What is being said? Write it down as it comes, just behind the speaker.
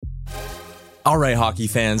All right, hockey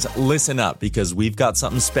fans, listen up because we've got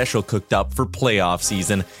something special cooked up for playoff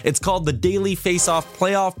season. It's called the Daily Face-Off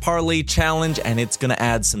Playoff Parlay Challenge, and it's going to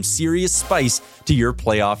add some serious spice to your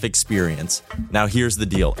playoff experience. Now, here's the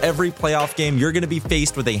deal. Every playoff game, you're going to be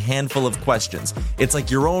faced with a handful of questions. It's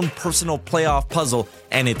like your own personal playoff puzzle,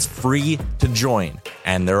 and it's free to join.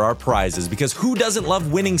 And there are prizes, because who doesn't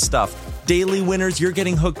love winning stuff? Daily winners, you're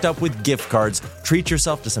getting hooked up with gift cards. Treat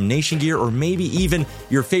yourself to some Nation gear or maybe even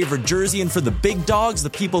your favorite jersey. And for the big dogs, the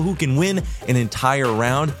people who can win an entire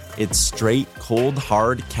round, it's straight, cold,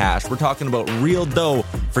 hard cash. We're talking about real dough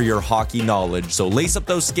for your hockey knowledge. So lace up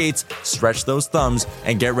those skates, stretch those thumbs,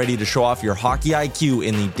 and get ready to show off your hockey IQ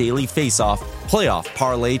in the Daily Face-Off Playoff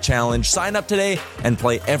Parlay Challenge. Sign up today and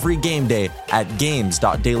play every game day at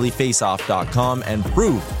games.dailyfaceoff.com and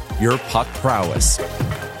prove your puck prowess.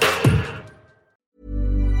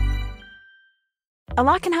 A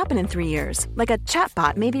lot can happen in 3 years, like a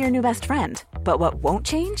chatbot may be your new best friend. But what won't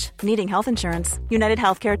change? Needing health insurance. United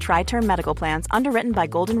Healthcare Tri-Term Medical Plans, underwritten by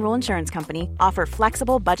Golden Rule Insurance Company, offer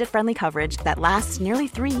flexible, budget-friendly coverage that lasts nearly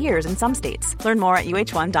 3 years in some states. Learn more at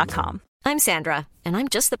uh1.com. I'm Sandra, and I'm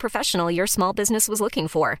just the professional your small business was looking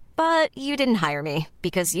for. But you didn't hire me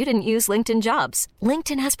because you didn't use LinkedIn Jobs.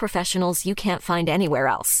 LinkedIn has professionals you can't find anywhere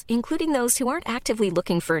else, including those who aren't actively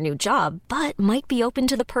looking for a new job, but might be open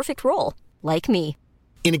to the perfect role, like me.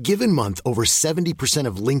 In a given month, over 70%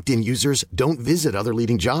 of LinkedIn users don't visit other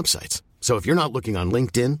leading job sites. So if you're not looking on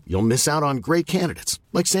LinkedIn, you'll miss out on great candidates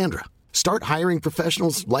like Sandra. Start hiring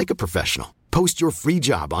professionals like a professional. Post your free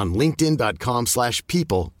job on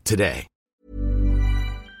linkedin.com/people today.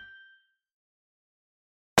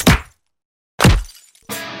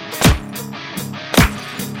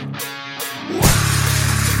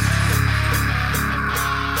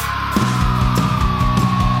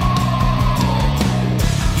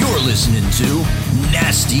 Listening to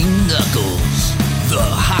Nasty Knuckles, the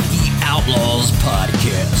Hockey Outlaws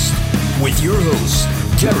podcast, with your hosts,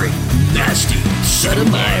 Derek Nasty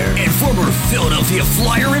Sedemeyer and former Philadelphia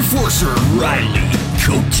Flyer enforcer, Riley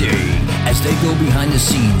Cote, as they go behind the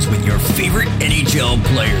scenes with your favorite NHL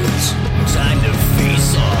players. Time to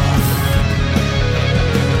face off.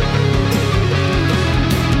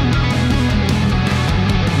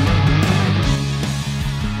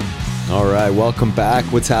 All right, welcome back.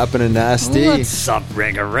 What's happening, Nasty? What's up,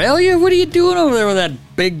 Rick Aurelia? What are you doing over there with that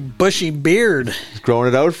big bushy beard? Just growing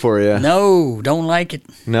it out for you. No, don't like it.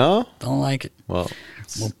 No? Don't like it. Well,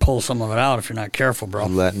 we'll pull some of it out if you're not careful, bro.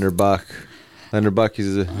 Letting her buck.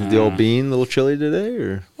 Is the old bean a little chilly today?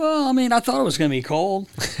 Or? Well, I mean, I thought it was going to be cold.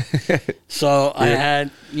 So I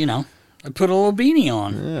had, I put a little beanie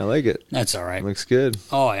on. Yeah, I like it. That's all right. Looks good.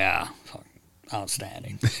 Oh, yeah.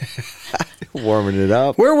 Outstanding. Warming it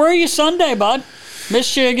up. Where were you Sunday, bud?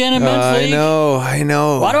 Missed you again in men's league? I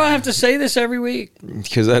know. Why do I have to say this every week?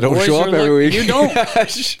 Because I don't show up every week. You don't.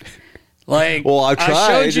 Like, well, I tried.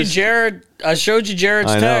 I showed you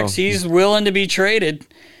Jared's text. He's willing to be traded.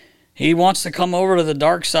 He wants to come over to the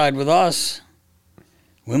dark side with us.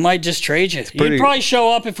 We might just trade you. You'd probably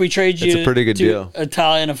show up if we trade you. It's a pretty good deal.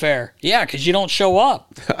 Italian Affair. Yeah, because you don't show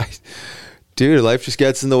up. Dude, life just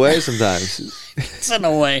gets in the way sometimes. It's in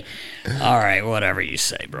the way. All right, whatever you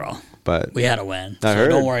say, bro. But we had a win. I heard.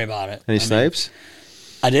 Don't worry about it. Any snipes?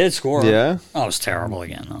 I did score. Yeah? Oh, it was terrible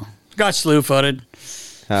again, though. Got slew-footed.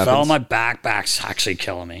 Fell on my back. Back's actually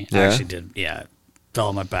killing me. Yeah? I actually did, yeah. Fell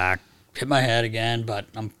on my back. Hit my head again, but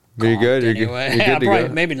I'm You're good? anyway. You're good to probably,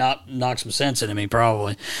 go? maybe knock some sense into me,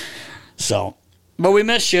 probably. So, but we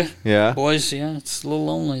missed you. Yeah? Boys, yeah, it's a little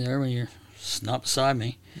lonely there when you're not beside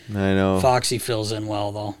me. I know. Foxy fills in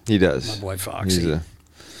well, though. He does. My boy Foxy. He's a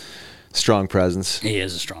strong presence. He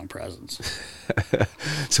is a strong presence.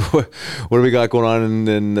 So what do we got going on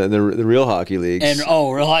in the real hockey leagues? And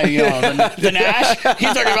real hockey, the Nash.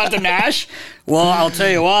 He's talking about the Nash. Well, I'll tell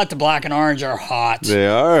you what, the Black and Orange are hot. They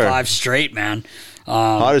are 5 straight, man.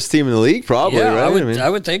 Hottest team in the league, probably. Yeah, right? I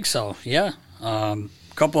would think so. Yeah, a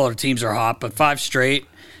couple other teams are hot, but 5 straight.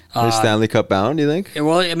 They're Stanley Cup bound, do you think?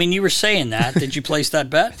 Well, I mean, you were saying that. Did you place that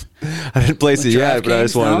bet? I didn't place it yet, but I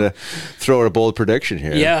just wanted to throw out a bold prediction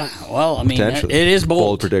here. Yeah, well, I mean, it is bold.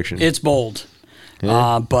 Bold prediction. It's bold.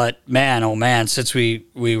 Yeah. But man, oh man, since we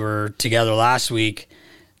were together last week,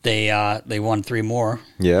 they won 3 more.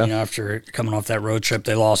 Yeah. After coming off that road trip,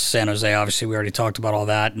 they lost San Jose. Obviously, we already talked about all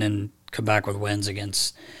that, and then come back with wins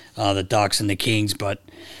against the Ducks and the Kings, but.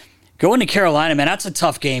 Going to Carolina, man, that's a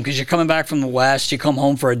tough game because you're coming back from the West, you come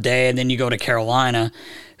home for a day, and then you go to Carolina,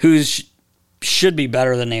 who should be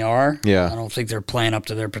better than they are. Yeah. I don't think they're playing up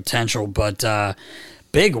to their potential, but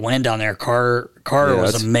big win down there. Carter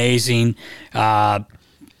was amazing.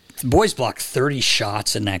 the boys blocked 30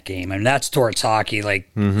 shots in that game, and that's Torts hockey. Like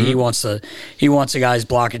he wants the guys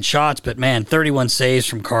blocking shots, but man, 31 saves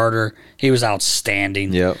from Carter. He was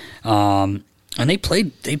outstanding. Yep. And they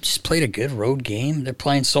just played a good road game. They're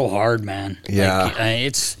playing so hard, man. Yeah.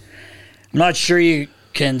 Like, I'm not sure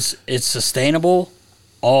it's sustainable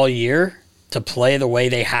all year to play the way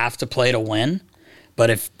they have to play to win. But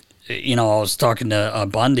I was talking to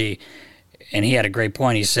Bundy, and he had a great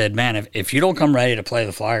point. He said, man, if you don't come ready to play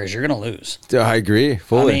the Flyers, you're going to lose. I agree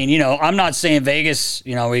fully. I mean, I'm not saying Vegas,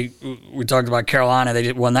 we talked about Carolina.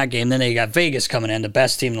 They won that game. Then they got Vegas coming in, the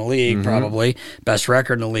best team in the league, probably, best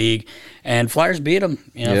record in the league. And Flyers beat them,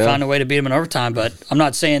 found a way to beat them in overtime. But I'm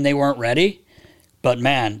not saying they weren't ready. But,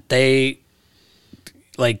 man,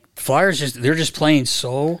 Flyers, they're just playing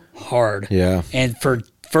so hard. Yeah. And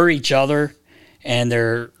for each other, and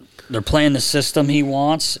they're playing the system he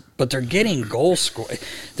wants, but they're getting goals.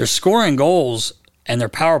 They're scoring goals, and their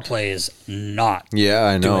power play is not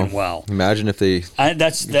doing well. Imagine if they fix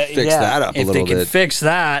that up a little bit. If they can fix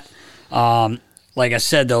that, like I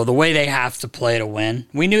said, though, the way they have to play to win,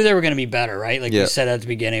 we knew they were going to be better, right? Like we said at the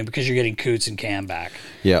beginning, because you're getting Coots and Cam back,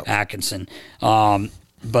 Atkinson.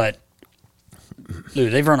 But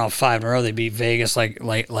dude, they've run off 5 in a row. They beat Vegas, like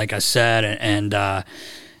I said, and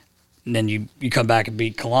then you come back and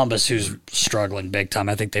beat Columbus, who's struggling big time.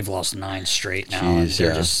 I think they've lost 9 straight now.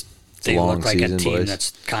 Jeez, They look like a team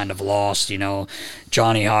that's kind of lost.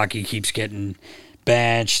 Johnny Hockey keeps getting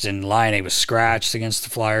benched, and Laine was scratched against the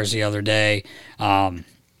Flyers the other day. That's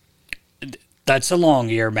a long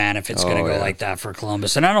year, man, if it's going to go like that for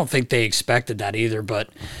Columbus. And I don't think they expected that either, but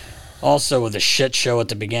also with the shit show at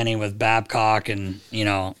the beginning with Babcock and,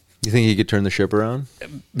 You think he could turn the ship around?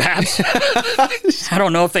 Babs? I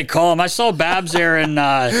don't know if they call him. I saw Babs there in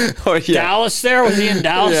Dallas there. Was he in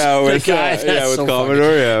Dallas? Yeah, with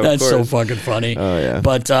Commodore. That's so fucking funny. Oh, yeah.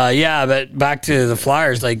 But, but back to the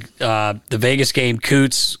Flyers, the Vegas game,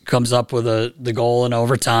 Coots comes up with the goal in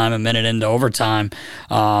overtime, a minute into overtime.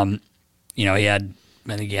 I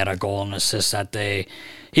think he had a goal and assist that day.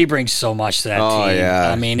 He brings so much to that team. Yeah.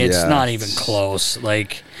 I mean, it's not even close.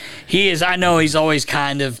 Like, he is, I know he's always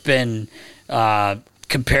kind of been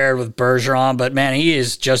compared with Bergeron, but man, he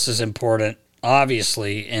is just as important,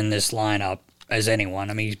 obviously, in this lineup as anyone.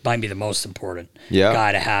 I mean, he might be the most important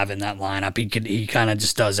guy to have in that lineup. He kind of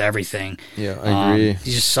just does everything. Yeah, I agree.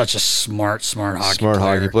 He's just such a smart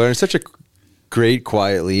hockey player. And such a great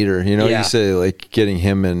quiet leader. You say like getting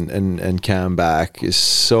him and Cam back is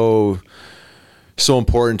so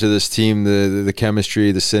important to this team, the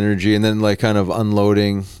chemistry, the synergy, and then like kind of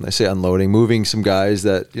moving some guys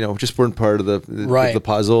that just weren't part of the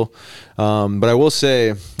puzzle. But I will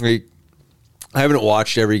say, I haven't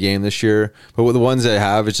watched every game this year, but with the ones I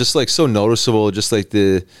have, it's just like so noticeable, just like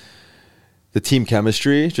the team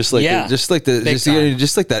chemistry, just like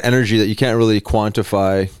that energy that you can't really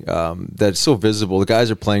quantify. That's so visible. The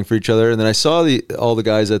guys are playing for each other, and then I saw all the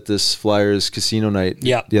guys at this Flyers casino night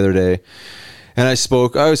the other day. And I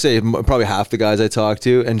would say probably half the guys I talked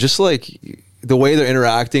to, and just like the way they're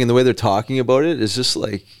interacting and the way they're talking about it is just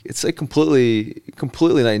like, it's like completely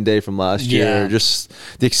night and day from last year. Just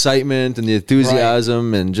the excitement and the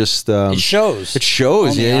enthusiasm and just, it shows.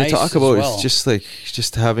 You talk about it's just like,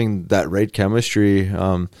 just having that right chemistry.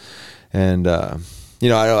 I don't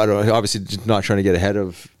obviously not trying to get ahead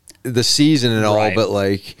of the season and all, but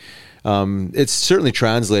like, it's certainly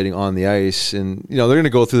translating on the ice, and they're going to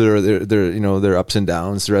go through their ups and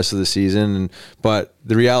downs the rest of the season. But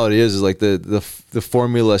the reality is like the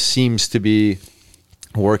formula seems to be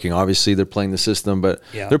working. Obviously, they're playing the system, but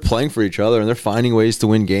they're playing for each other and they're finding ways to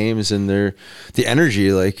win games. And the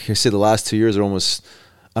energy, like I said, the last 2 years are almost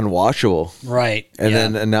unwatchable. Right.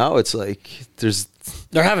 And now it's like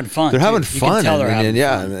they're having fun.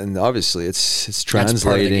 And obviously it's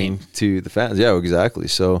translating to the fans. Yeah, exactly.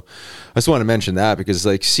 So I just want to mention that because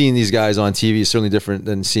like seeing these guys on TV is certainly different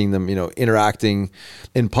than seeing them, interacting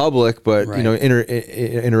in public, but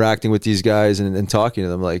interacting with these guys and talking to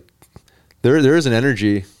them, like there is an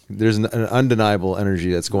energy, there's an undeniable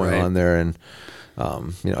energy that's going on there, and I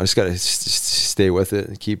just got to stay with it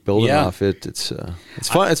and keep building off it. It's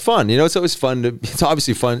fun. It's fun. It's always fun it's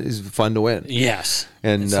obviously fun. It's fun to win. Yes.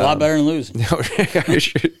 And it's a lot better than losing.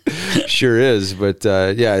 Sure is. But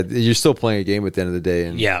you're still playing a game at the end of the day.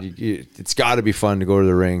 And it's got to be fun to go to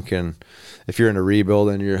the rink. And if you're in a rebuild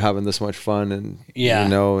and you're having this much fun and,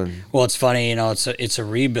 well, it's funny, it's a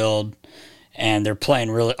rebuild and they're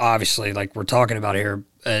playing really, obviously, like we're talking about here.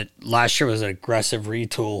 Last year was an aggressive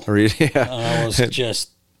retool. It was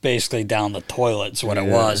just basically down the toilet is what it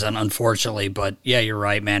was, and unfortunately. But yeah, you're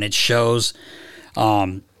right, man. It shows.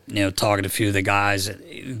 talking to a few of the guys,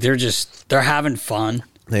 they're having fun.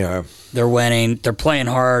 They are. They're winning. They're playing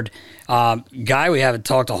hard. Guy we haven't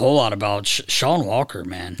talked a whole lot about, Sean Walker,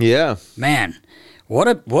 man. Yeah. Man, what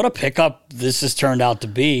a pickup this has turned out to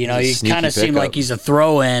be. He kind of seemed like he's a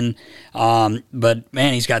throw-in, but,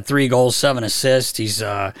 man, he's got 3 goals, 7 assists.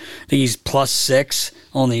 I think he's +6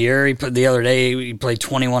 on the year. The other day he played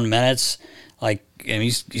 21 minutes.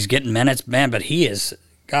 He's getting minutes, man, but he is –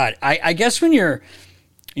 God, I guess when you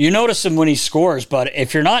notice him when he scores, but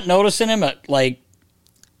if you're not noticing him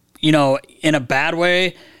in a bad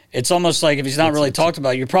way, it's almost like if he's not really talked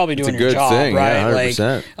about, you're probably doing your job, thing, right?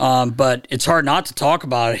 Yeah, 100%. But it's hard not to talk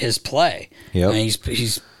about his play. Yep.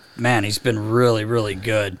 He's been really, really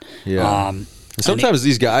good. Yeah. Sometimes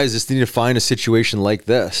these guys just need to find a situation like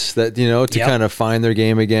this to kind of find their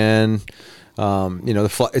game again.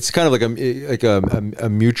 It's kind of like a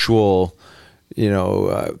mutual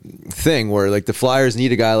thing where the Flyers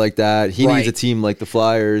need a guy like that. He needs a team like the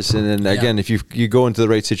Flyers. And then again, if you go into the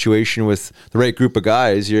right situation with the right group of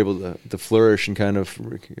guys, you're able to flourish and kind of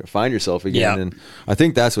find yourself again. Yeah. And I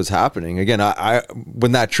think that's what's happening. Again, I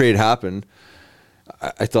when that trade happened,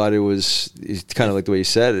 I thought it's kind of like the way you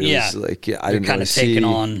said it. It was like, I didn't really see taking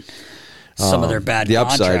on some of their bad the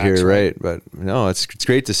upside here, right? But no, it's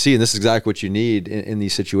great to see, and this is exactly what you need in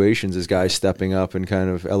these situations: is guys stepping up and kind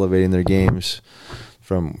of elevating their games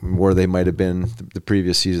from where they might have been the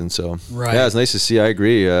previous season. So yeah, it's nice to see. I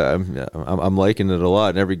agree. I'm liking it a lot,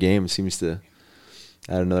 and every game seems to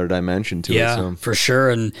add another dimension to it. Yeah, for sure.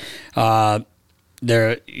 And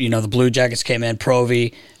the Blue Jackets came in,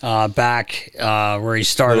 Provy back where he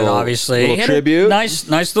started, obviously. Little tribute. Nice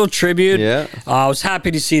little tribute. Yeah. I was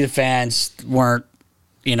happy to see the fans weren't,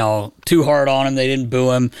 too hard on him. They didn't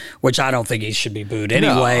boo him, which I don't think he should be booed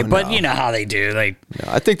anyway. But you know how they do.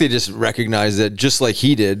 I think they just recognize that, just like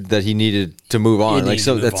he did, that he needed to move on.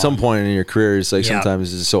 At some point in your career, it's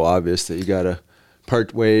sometimes it's so obvious that you got to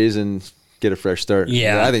part ways and get a fresh start.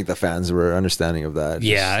 Yeah. I think the fans were understanding of that.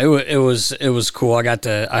 Yeah, it was cool.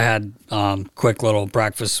 I had quick little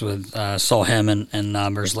breakfast with saw him and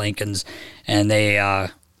Mers Lincolns, and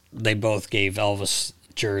they both gave Elvis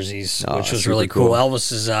jerseys, which was really cool.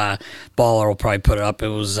 Elvis's baller will probably put it up.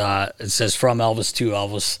 It says from Elvis to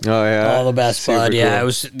Elvis. Oh yeah, all the best, super bud. Cool. Yeah,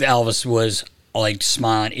 Elvis was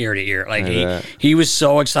smiling ear to ear. He was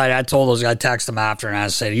so excited. I told those guys, I texted him after, and I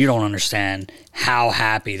said, you don't understand how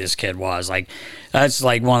happy this kid was. That's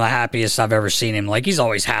one of the happiest I've ever seen him. He's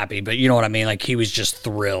always happy, but you know what I mean? He was just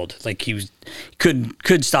thrilled. He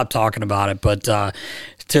couldn't stop talking about it. But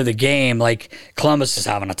to the game, Columbus is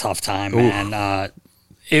having a tough time, man.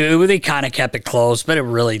 They kind of kept it close, but it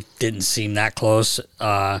really didn't seem that close.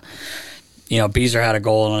 Beezer had a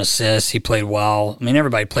goal and an assist. He played well. I mean,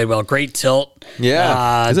 everybody played well. Great tilt.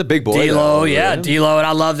 Yeah, he's a big boy. D'Lo, D'Lo, and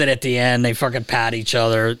I loved it at the end. They fucking pat each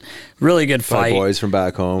other. Really good fight. Boys from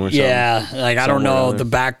back home or something. Yeah, I don't know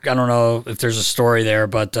I don't know if there's a story there,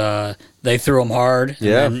 but they threw them hard.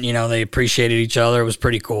 Yeah, and they appreciated each other. It was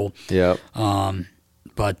pretty cool. Yeah.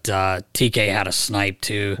 But TK had a snipe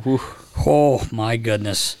too. Oof. Oh my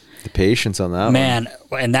goodness. The patience on that man,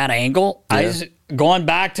 and that angle. Yeah. Going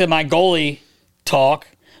back to my goalie talk,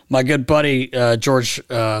 my good buddy George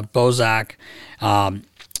Bozak,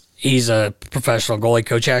 he's a professional goalie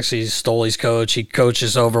coach. Actually, he's Stoley's coach. He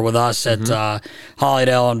coaches over with us at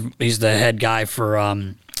Hollydale, and he's the head guy for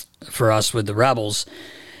us with the Rebels.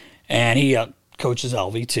 And he coaches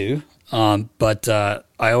LV too. But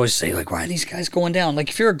I always say, why are these guys going down?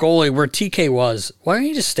 If you're a goalie where TK was, why don't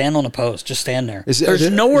you just stand on the post? Just stand there.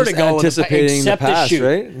 There's nowhere to go anticipating the pass, to shoot.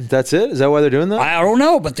 Right? That's it? Is that why they're doing that? I don't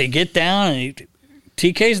know, but they get down, and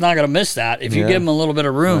TK's not going to miss that if you give him a little bit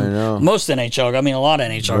of room. Most NHL, a lot of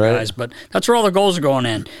NHL guys, but that's where all the goals are going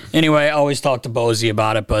in. Anyway, I always talk to Bozy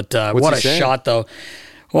about it, but what a shot, though.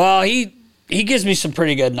 Well, he gives me some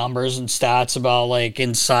pretty good numbers and stats about,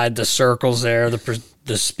 inside the circles there,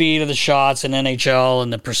 the speed of the shots in NHL,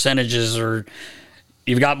 and the percentages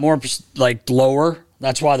you've got more lower.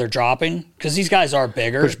 That's why they're dropping, because these guys are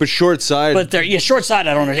bigger. But short side. But they're short side.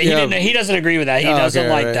 I don't understand. He doesn't agree with that. He doesn't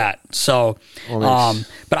like that. So,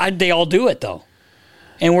 but they all do it though.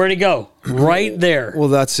 And where'd he go? Right there. Well,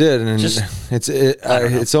 that's it. And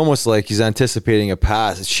it's almost like he's anticipating a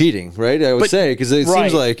pass. It's cheating, right? I would say, because it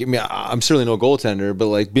seems like, I'm certainly no goaltender,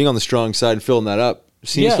 but being on the strong side and filling that up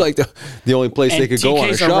seems like the only place they could go on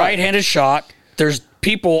a shot. TK's a right-handed shot. There's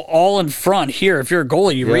people all in front here. If you're a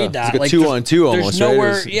goalie, you read that. It's like a 2-on-2 almost, there's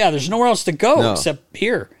nowhere, there's nowhere else to go except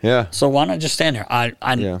here. Yeah. So why not just stand there?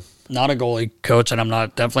 not a goalie coach, and I'm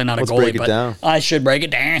definitely not a Let's goalie. break it but down. I should break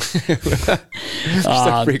it down.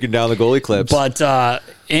 Start breaking down the goalie clips. But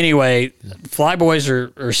anyway, Flyboys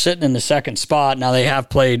are sitting in the second spot now. They've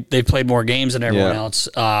played more games than everyone else.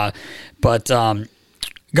 But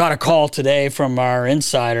got a call today from our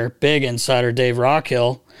big insider Dave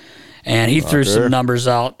Rockhill, and he threw some numbers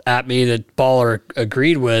out at me that Baller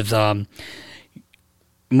agreed with.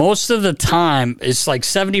 Most of the time, it's like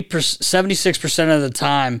 76% of the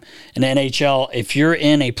time in the NHL, if you're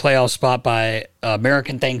in a playoff spot by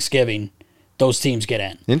American Thanksgiving, those teams get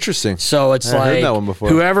in. Interesting. So it's I heard that one before.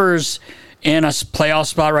 Whoever's in a playoff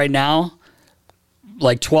spot right now,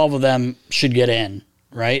 like 12 of them should get in,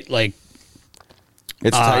 right? Like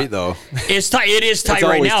it's tight though. It's tight. It is tight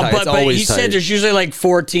right now. Tight. But he said there's usually like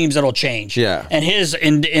 4 teams that'll change. Yeah.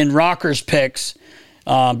 And in Rocker's picks,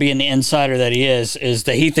 being the insider that he is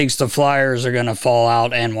that he thinks the Flyers are going to fall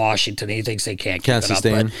out and Washington. He thinks they can't keep it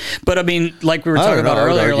sustain. up. But I mean, like we were talking about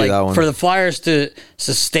earlier, like for the Flyers to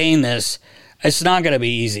sustain this, it's not going to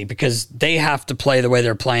be easy because they have to play the way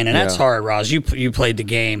they're playing, and that's hard, Roz. You played the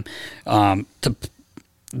game.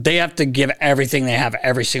 They have to give everything they have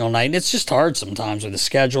every single night, and it's just hard sometimes with the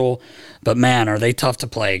schedule. But man, are they tough to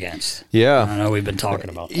play against? Yeah, I know we've been talking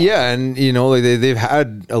about that. Yeah, and like they've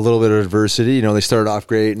had a little bit of adversity. They started off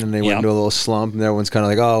great, and then they went into a little slump, and everyone's kind of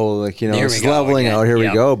like, oh, it's leveling out. Here we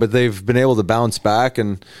go. But they've been able to bounce back,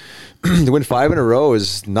 and to win 5 in a row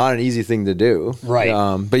is not an easy thing to do. Right.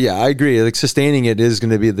 But yeah, I agree. Like sustaining it is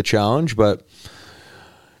going to be the challenge, but.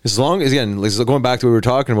 As long as, again, going back to what we were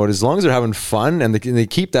talking about, as long as they're having fun and they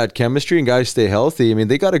keep that chemistry and guys stay healthy, I mean,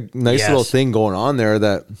 they got a nice little thing going on there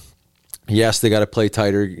that, yes, they got to play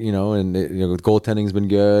tighter, and the goaltending's been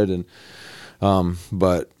good.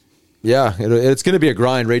 But, yeah, it's going to be a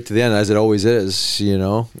grind right to the end, as it always is,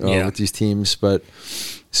 with these teams. But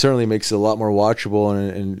certainly makes it a lot more watchable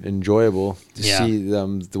and enjoyable to see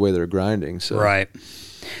them the way they're grinding. So. Right.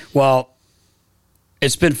 Well,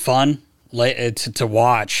 it's been fun. To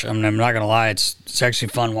watch. I mean, I'm not going to lie. It's actually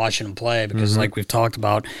fun watching them play because, like we've talked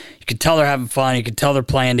about, you can tell they're having fun. You can tell they're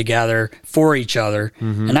playing together for each other,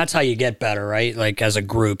 and that's how you get better, right? Like as a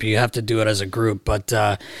group, you have to do it as a group. But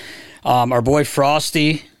our boy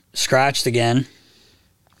Frosty scratched again.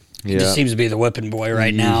 He just seems to be the whipping boy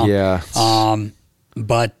right now. Yeah.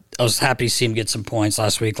 But I was happy to see him get some points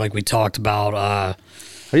last week, like we talked about. How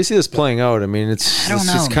do you see this playing out? I mean,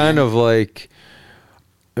 it's kind of like,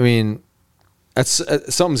 I mean.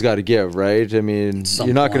 Something's got to give, right? I mean,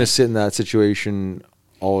 you're not going to sit in that situation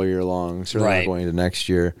all year long. Certainly not going into next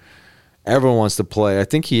year. Everyone wants to play. I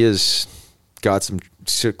think he has got some.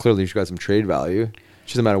 Clearly, he's got some trade value. It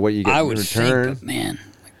doesn't matter what you get in return. Think, but man,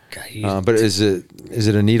 God, but is it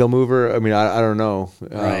a needle mover? I mean, I don't know.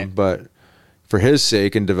 But for his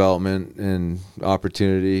sake and development and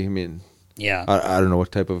opportunity, I mean, I don't know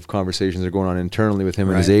what type of conversations are going on internally with him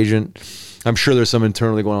and his agent. I'm sure there's some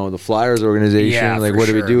internally going on with the Flyers organization. Yeah, like, what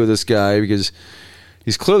do we do with this guy? Because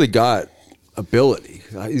he's clearly got ability.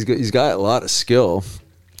 He's got a lot of skill.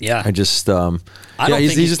 Yeah. I just I don't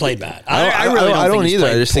think he's played bad. I really don't either.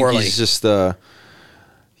 I just poorly. think he's just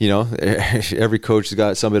every coach has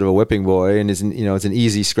got some bit of a whipping boy, and it's an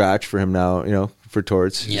easy scratch for him now. For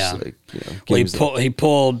Torts. Yeah. He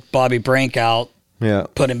pulled Bobby Brink out. Yeah,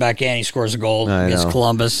 put him back in. He scores a goal against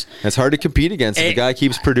Columbus. It's hard to compete against if the guy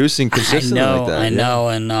keeps producing consistently like that. I know,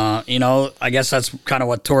 and I guess that's kind of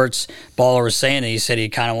what Torts Baller was saying. He said he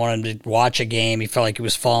kind of wanted him to watch a game. He felt like he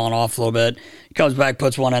was falling off a little bit. He comes back,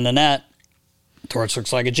 puts one in the net. Torts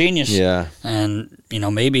looks like a genius. Yeah, and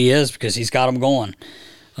maybe he is because he's got him going.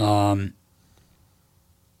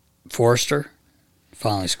 Forrester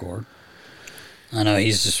finally scored. I know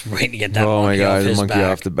he's just waiting to get that monkey off his back. The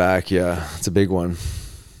monkey off the back, yeah. It's a big one.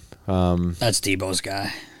 That's Debo's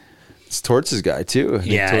guy. It's Torts' guy, too.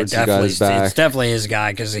 Yeah, it's definitely his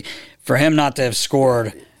guy because for him not to have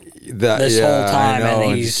scored this whole time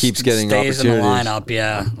and he keeps getting stays in the lineup,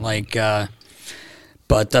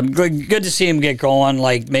 but good to see him get going.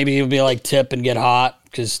 Like maybe he'll be like Tip and get hot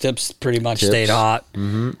because Tip's pretty much stayed hot.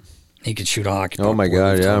 Mm-hmm. He could shoot a hockey. Oh, my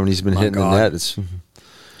God, yeah. When he's been hitting the net, it's...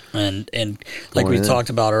 And like we talked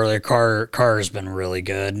about earlier, Carter's been really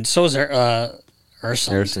good. And so is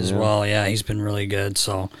Erson as well. Yeah, he's been really good.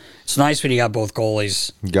 So it's nice when you got both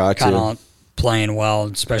goalies kind of playing well,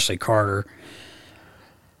 especially Carter.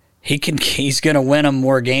 He's going to win them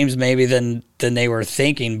more games maybe than they were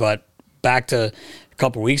thinking. But back to a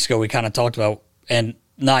couple weeks ago, we kind of talked about, and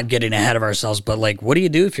not getting ahead of ourselves, but like, what do you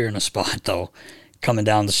do if you're in a spot though, coming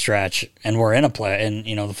down the stretch, and we're in a play, and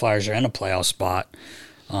the Flyers are in a playoff spot.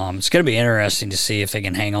 It's going to be interesting to see if they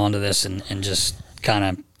can hang on to this and just kind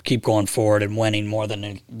of keep going forward and winning more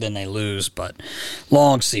than they lose. But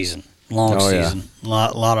long season. A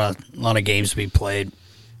lot of games to be played.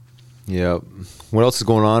 Yep. What else is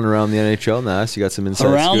going on around the NHL, Nas? You got some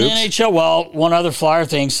inside around scoops? the NHL? Well, one other Flyer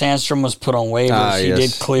thing. Sandstrom was put on waivers. He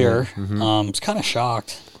did clear. Yeah. Mm-hmm. I was kind of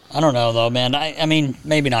shocked. I don't know though, man. I mean,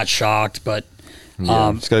 maybe not shocked, but it's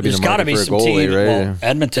got to be there's got to be some goalie, team. right? Well,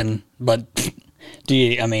 Edmonton, but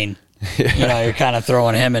you're kind of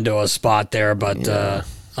throwing him into a spot there. But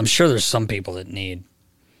I'm sure there's some people that need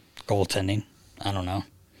goaltending. I don't know.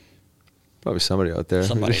 Probably somebody out there.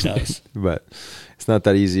 Somebody does. But it's not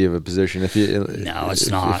that easy of a position if you. No, it's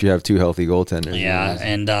not. If you have two healthy goaltenders. Yeah,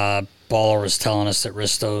 and Baller was telling us that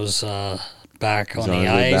Risto's back on the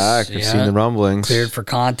ice. Back. I've seen the rumblings. Cleared for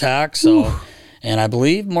contact. So, and I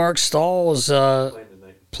believe Mark Stahl is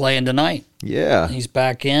playing tonight. Yeah, he's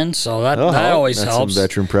back in, so that always helps. Some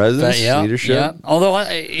veteran presence, leadership. Yeah. Although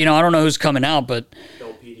I don't know who's coming out, but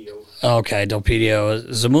Delpedio.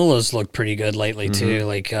 Zamula's looked pretty good lately too.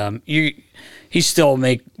 Like he still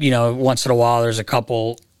make once in a while. There's a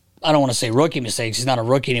couple. I don't want to say rookie mistakes. He's not a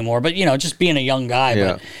rookie anymore, but just being a young guy.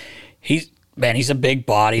 Yeah. But he's a big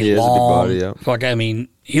body, he long. Is a big body, yeah. Fuck, I mean,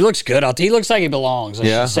 he looks good out there. He looks like he belongs. I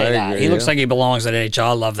should say that. Agree, he looks like he belongs at NHL.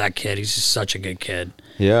 I love that kid. He's just such a good kid.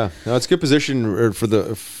 Yeah, no, it's a good position for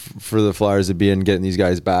the Flyers to be in, getting these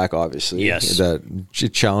guys back. Obviously, yes, that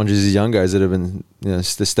challenges these young guys that have been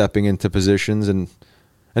stepping into positions and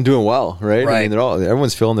doing well, right? I mean,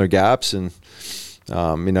 everyone's filling their gaps, and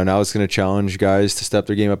now it's going to challenge guys to step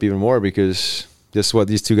their game up even more, because guess what?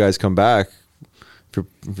 These two guys come back. If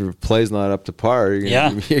your play's not up to par,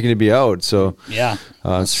 you're going to be out. So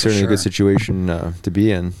it's certainly a good situation to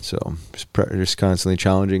be in. So just constantly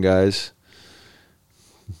challenging guys.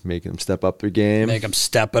 Making them step up their game. Make them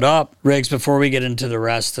step it up. Riggs, before we get into the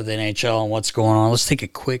rest of the NHL and what's going on, let's take a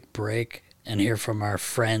quick break and hear from our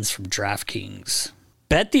friends from DraftKings.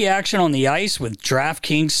 Bet the action on the ice with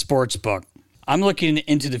DraftKings Sportsbook. I'm looking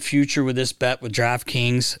into the future with this bet with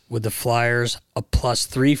DraftKings, with the Flyers, a plus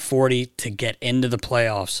 340 to get into the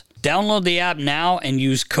playoffs. Download the app now and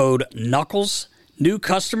use code KNUCKLES. New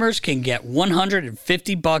customers can get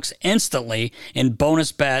 $150 instantly in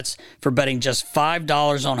bonus bets for betting just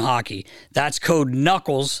 $5 on hockey. That's code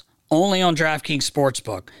KNUCKLES, only on DraftKings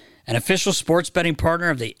Sportsbook, an official sports betting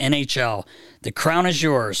partner of the NHL. The crown is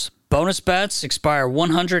yours. Bonus bets expire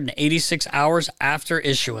 186 hours after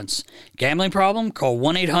issuance. Gambling problem? Call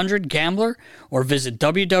 1-800-GAMBLER or visit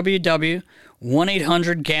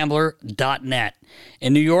www.1800gambler.net.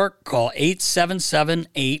 In New York, call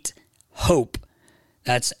 877-8-HOPE.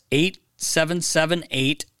 That's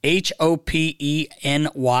 8778-HOPENY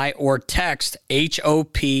or text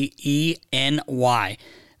HOPENY.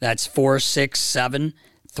 That's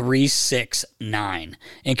 467-369.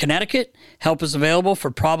 In Connecticut, help is available for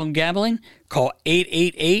problem gambling. Call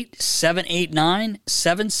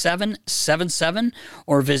 888-789-7777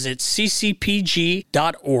 or visit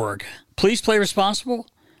ccpg.org. Please play responsible.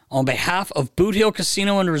 On behalf of Boot Hill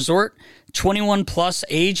Casino and Resort, 21 plus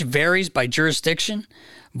age varies by jurisdiction.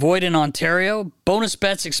 Void in Ontario. Bonus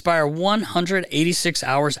bets expire 186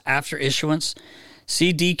 hours after issuance.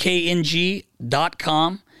 See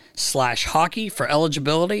dkng.com/hockey for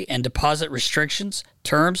eligibility and deposit restrictions,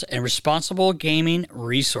 terms, and responsible gaming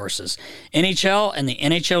resources. NHL and the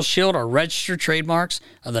NHL Shield are registered trademarks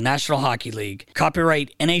of the National Hockey League.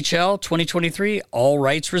 Copyright NHL 2023, all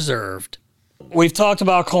rights reserved. We've talked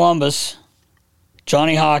about Columbus.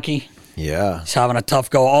 Johnny Hockey. Yeah. He's having a tough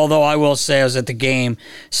go. Although I will say I was at the game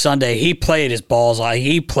Sunday. He played his balls out.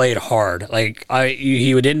 He played hard.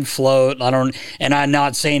 He didn't float. And I'm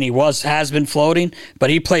not saying he has been floating, but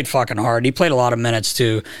he played fucking hard. He played a lot of minutes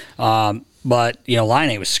too. But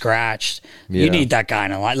Laine was scratched. Yeah. You need that guy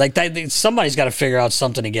in a line. Somebody's got to figure out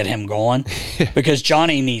something to get him going because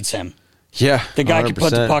Johnny needs him. Yeah. The guy 100%. Can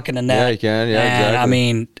put the puck in the net. Yeah, he can. Yeah, and, exactly. I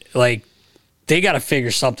mean, they got to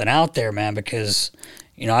figure something out there, man, because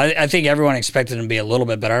I think everyone expected them to be a little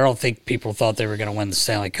bit better. I don't think people thought they were going to win the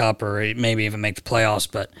Stanley Cup or maybe even make the playoffs,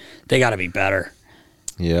 but they got to be better.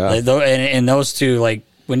 Yeah. And those two,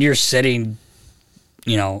 when you're sitting,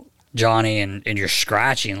 Johnny and you're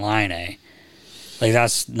scratching Laine,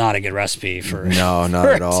 that's not a good recipe for No, not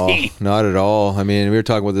at all. Team. Not at all. I mean, we were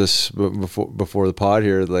talking about this before the pod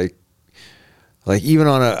here, even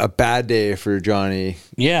on a bad day for Johnny,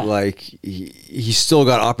 he still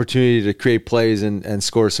got opportunity to create plays and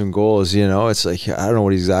score some goals. It's I don't know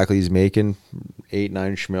what exactly he's making, 8-9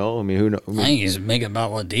 schmil. I mean, who knows? I think he's making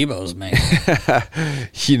about what Debo's making. But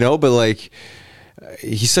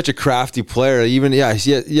he's such a crafty player. Even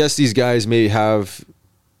yes, these guys may have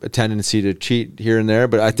a tendency to cheat here and there,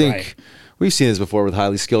 but I think we've seen this before with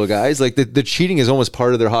highly skilled guys. Like the cheating is almost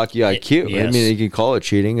part of their hockey IQ. Yes. I mean, you can call it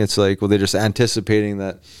cheating. It's like, well, they're just anticipating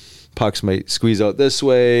that pucks might squeeze out this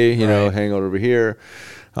way, you know, hang out over here.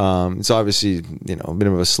 It's obviously, you know, a bit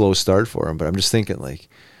of a slow start for him, but I'm just thinking, like,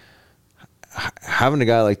 having a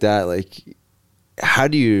guy like that, like, how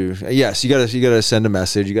do you? Yes, you gotta send a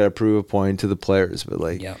message, you gotta prove a point to the players, but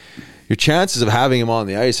like, your chances of having him on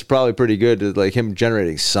the ice are probably pretty good to like him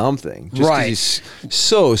generating something. Just 'cause he's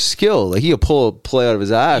so skilled, like he could pull a play out of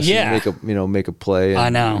his ass, and make a play. And, I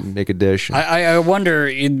know, make a dish. I wonder.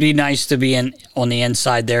 It'd be nice to be on the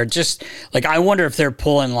inside there. Just like I wonder if they're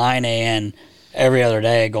pulling Laine in every other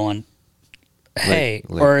day, going, "Hey,"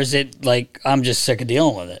 or is it like I'm just sick of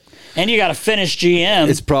dealing with it? And you got to finish GM.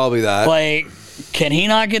 It's probably that. Like, can he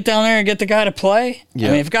not get down there and get the guy to play? Yeah.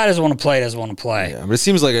 I mean, if a guy doesn't want to play, doesn't want to play. Yeah, but it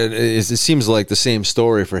seems like the same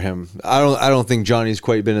story for him. I don't think Johnny's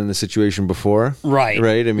quite been in the situation before. Right.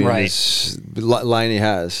 I mean, Laine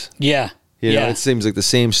has. Yeah. You know, it seems like the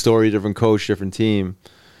same story, different coach, different team.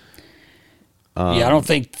 I don't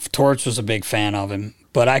think Torts was a big fan of him,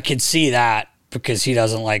 but I could see that because he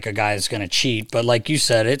doesn't like a guy that's going to cheat. But like you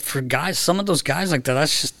said, for guys, some of those guys like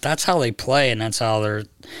that, that's how they play, and that's how they're,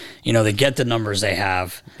 you know, they get the numbers they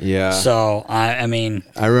have. Yeah. So I mean,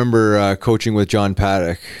 I remember coaching with John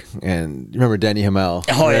Paddock, and you remember Denny Hamel.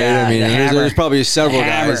 Oh right? Yeah. I mean, there's probably several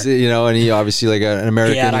guys, you know, and he obviously like an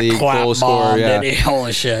American League goal scorer. Yeah.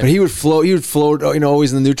 Holy shit. But he would float, you know,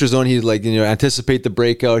 always in the neutral zone. He'd like, you know, anticipate the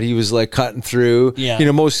breakout. He was like cutting through. Yeah. You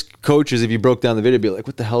know, most coaches, if you broke down the video, would be like,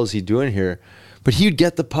 what the hell is he doing here? But he would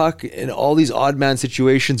get the puck in all these odd man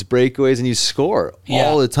situations, breakaways, and he'd score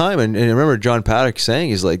all the time. And I remember John Paddock saying,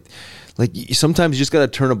 he's like sometimes you just got to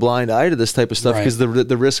turn a blind eye to this type of stuff because the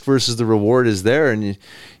risk versus the reward is there, and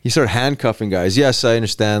you start handcuffing guys. Yes, I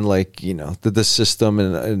understand, like, you know, the system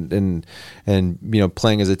and you know,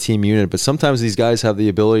 playing as a team unit, but sometimes these guys have the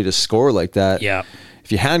ability to score like that. Yeah.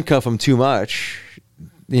 If you handcuff them too much,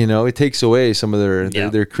 you know, it takes away some of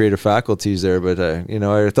their creative faculties there. But, you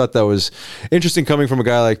know, I thought that was interesting coming from a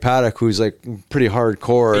guy like Paddock, who's like pretty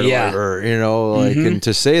hardcore, or you know, like, and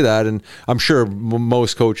to say that. And I'm sure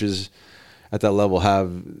most coaches at that level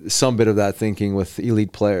have some bit of that thinking with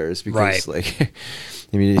elite players, because like,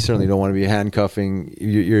 I mean, you certainly don't want to be handcuffing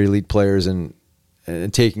your elite players and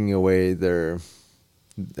taking away their,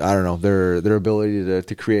 I don't know, their ability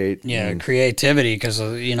to create. Yeah, creativity, because,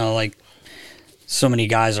 you know, like, so many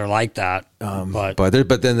guys are like that, but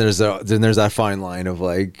then there's that fine line of,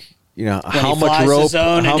 like, you know, how much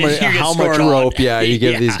rope, you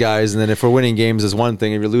give these guys, and then if we're winning games is one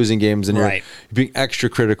thing, if you're losing games, and you're being extra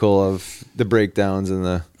critical of the breakdowns and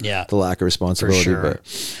the lack of responsibility. For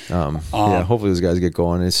sure. But hopefully those guys get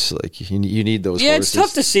going. It's like you need those. Yeah, horses. It's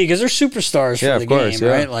tough to see because they're superstars for the game,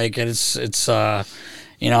 right? Like it's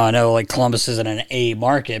you know, I know like Columbus isn't an A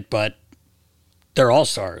market, but they're all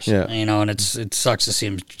stars, you know, and it sucks to see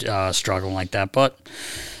them struggling like that. But,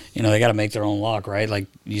 you know, they got to make their own luck, right? Like,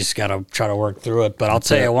 you just got to try to work through it. But I'll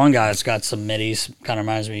tell you, one guy that's got some middies, kind of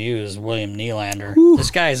reminds me of you, is William Nylander. Whew.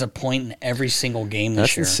 This guy has a point in every single game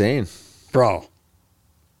this year. That's insane. Bro,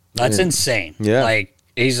 that's insane. Yeah. Like,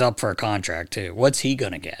 he's up for a contract, too. What's he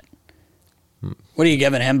going to get? What are you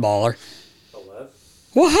giving him, baller? 11.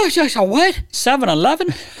 What?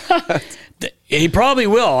 7-11? He probably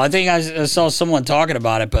will. I think I saw someone talking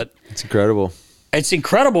about it, but it's incredible. It's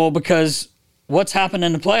incredible because what's happened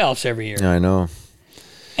in the playoffs every year. Yeah, I know.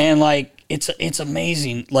 And like it's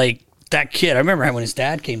amazing. Like that kid, I remember when his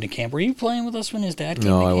dad came to camp. Were you playing with us when his dad came to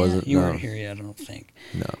camp? No, I wasn't. You weren't here yet, I don't think.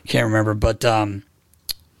 No. Can't remember. But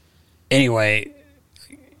anyway,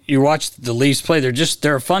 you watch the Leafs play.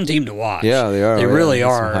 They're a fun team to watch. Yeah, they are. They really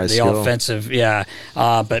are. The skill. Offensive,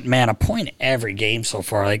 but man, a point every game so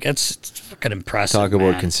far. Like it's fucking impressive. Talk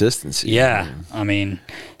about consistency. Yeah, I mean,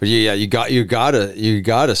 but you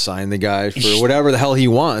gotta sign the guy for whatever the hell he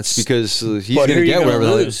wants, because he's gonna get whatever.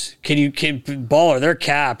 Lose? Can baller? They're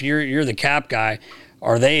cap. You're the cap guy.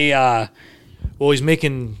 Are they? Well, he's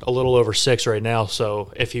making a little over 6 right now.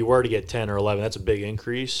 So if he were to get 10 or 11, that's a big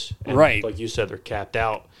increase. And right. Like you said, they're capped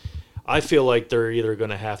out. I feel like they're either going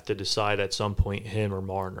to have to decide at some point, him or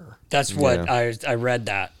Marner. That's what I read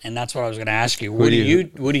that, and that's what I was going to ask you. What do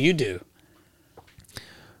you do?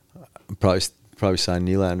 Probably sign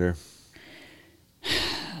Nylander.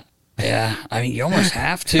 Yeah, I mean, you almost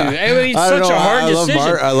have to. I mean, it's such a hard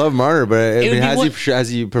decision. I love Marner, but I mean, has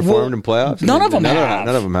he performed in playoffs? None of them have.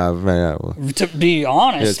 None of them have. Yeah, well, to be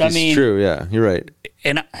honest, it's true. Yeah, you're right.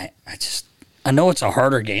 And I know it's a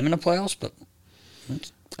harder game in the playoffs, but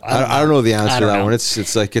I don't know the answer to that one.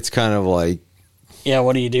 It's kind of like, Yeah,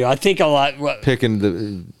 what do you do? I think a lot.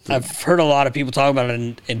 I've heard a lot of people talk about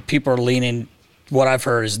it, and people are leaning. What I've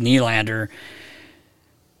heard is Nylander.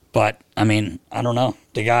 But, I mean, I don't know.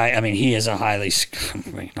 The guy, I mean, he is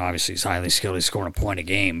obviously he's highly skilled. He's scoring a point a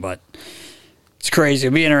game, but it's crazy.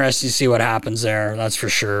 It'll be interesting to see what happens there. That's for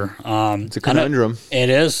sure. It's a conundrum. It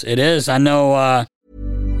is. I know.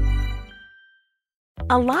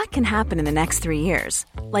 A lot can happen in the next 3 years.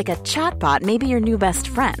 Like a chatbot may be your new best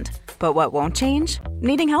friend. But what won't change?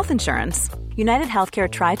 Needing health insurance. United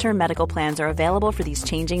Healthcare Tri-Term Medical Plans are available for these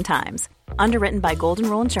changing times. Underwritten by Golden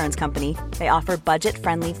Rule Insurance Company, they offer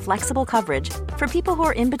budget-friendly, flexible coverage for people who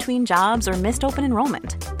are in between jobs or missed open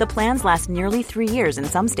enrollment. The plans last nearly 3 years in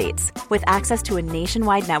some states, with access to a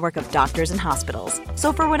nationwide network of doctors and hospitals.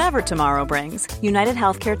 So for whatever tomorrow brings, United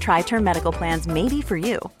Healthcare Tri-Term Medical Plans may be for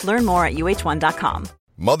you. Learn more at uh1.com.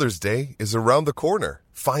 Mother's Day is around the corner.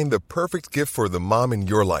 Find the perfect gift for the mom in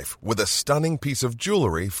your life with a stunning piece of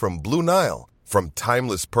jewelry from Blue Nile. From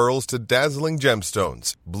timeless pearls to dazzling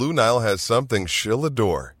gemstones, Blue Nile has something she'll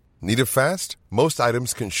adore. Need it fast? Most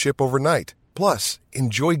items can ship overnight. Plus,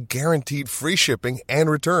 enjoy guaranteed free shipping and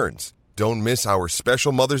returns. Don't miss our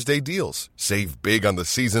special Mother's Day deals. Save big on the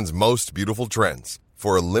season's most beautiful trends.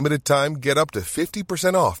 For a limited time, get up to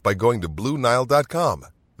 50% off by going to BlueNile.com.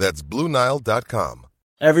 That's BlueNile.com.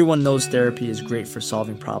 Everyone knows therapy is great for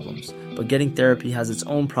solving problems, but getting therapy has its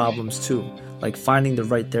own problems too, like finding the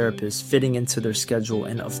right therapist, fitting into their schedule,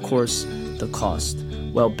 and of course, the cost.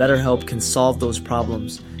 Well, BetterHelp can solve those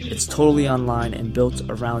problems. It's totally online and built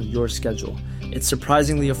around your schedule. It's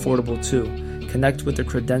surprisingly affordable too. Connect with a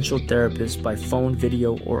credentialed therapist by phone,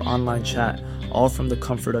 video, or online chat, all from the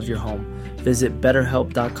comfort of your home. Visit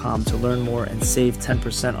BetterHelp.com to learn more and save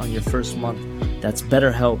 10% on your first month. That's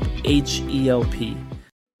BetterHelp, H-E-L-P.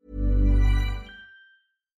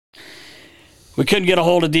 We couldn't get a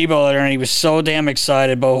hold of Debo later, and he was so damn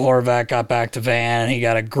excited. Bo Horvat got back to Van. He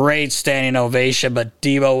got a great standing ovation, but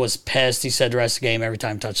Debo was pissed. He said the rest of the game, every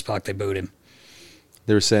time he touched the puck, they booed him.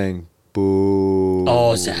 They were saying, boo.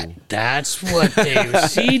 Oh, that's what they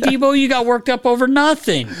see, Debo, you got worked up over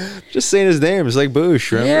nothing. Just saying his name. It's like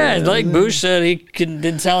Boosh, right? Yeah, like Boosh said,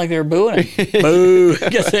 didn't sound like they were booing him. Boo. I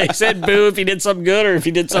guess they said boo if he did something good or if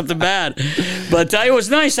he did something bad. But it was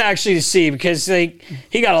nice actually to see because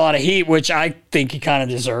he got a lot of heat, which I think he kind of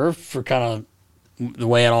deserved for kind of the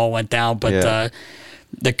way it all went down. But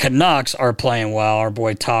the Canucks are playing well. Our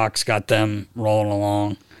boy Talks got them rolling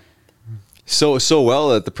along. So well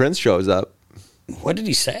that the Prince shows up. What did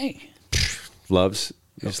he say? Loves.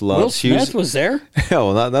 Will Smith was there?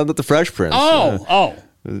 No, not the Fresh Prince.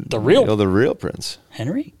 The real. The real Prince.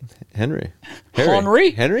 Henry. Henry.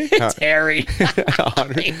 It's Harry.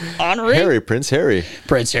 Henry. Prince Harry.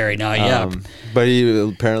 Prince Harry. No, yeah. But he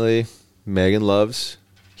apparently Megan loves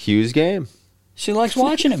Hugh's game. She likes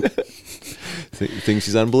watching him. Thinks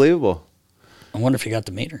he's unbelievable. I wonder if he got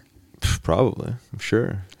to meet her. Probably, I'm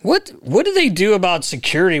sure. What do they do about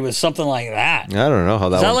security with something like that? I don't know how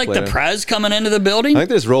that. Is that like the Prez coming into the building? I think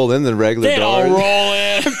they just rolled in the regular They doors. don't roll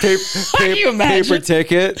in. Can you imagine? Paper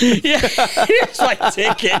ticket. Yeah, here's my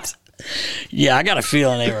ticket. Yeah, I got a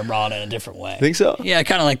feeling they were brought in a different way. Think so? Yeah,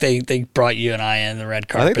 kind of like they brought you and I in the red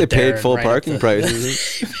carpet. I think they paid full parking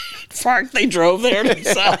prices. They drove there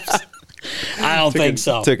themselves. I don't think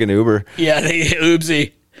so. Took an Uber. Yeah,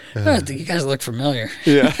 oopsie. I think you guys look familiar.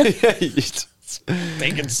 Yeah.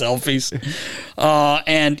 Taking selfies.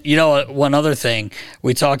 And, one other thing.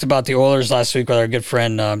 We talked about the Oilers last week with our good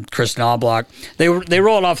friend Chris Knobloch. They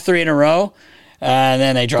rolled off 3 in a row, and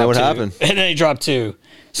then they dropped 2. What happened? And then they dropped 2.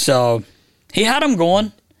 So he had them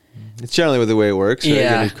going. It's generally with the way it works. Right?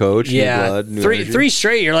 Yeah. New coach, new blood, new energy. 3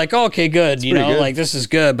 straight. You're like, oh, okay, good. Good. Like this is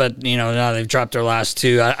good. But now they've dropped their last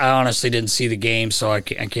 2. I honestly didn't see the game, so I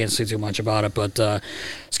can't say too much about it. But I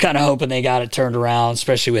was kind of hoping they got it turned around,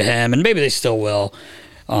 especially with him, and maybe they still will.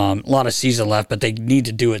 A lot of season left, but they need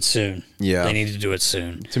to do it soon. Yeah, they need to do it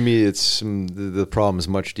soon. To me, it's the problem is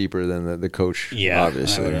much deeper than the coach. Yeah,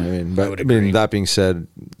 obviously. That being said,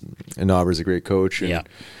 Nauber's a great coach. And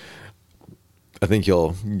I think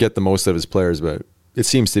he'll get the most out of his players, but it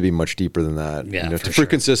seems to be much deeper than that. Yeah, for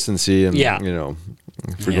consistency and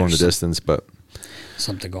for going the distance. But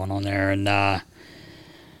something going on there, and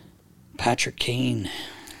Patrick Kane.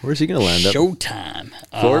 Where's he going to land up? Showtime.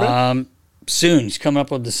 Florida. Soon. He's coming up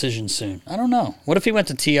with a decision soon. I don't know. What if he went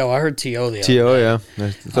to T.O.? I heard T.O. the other day. Yeah. I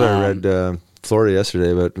thought I read Florida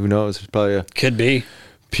yesterday, but who knows? Probably could be.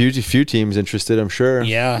 Few teams interested, I'm sure.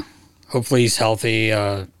 Yeah. Hopefully he's healthy.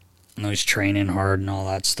 I know he's training hard and all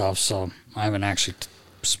that stuff, so I haven't actually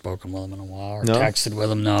spoken with him in a while or texted with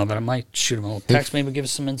him, but I might shoot him a little text, maybe give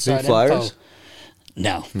us some inside info. Flyers?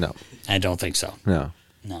 No. No. I don't think so. No.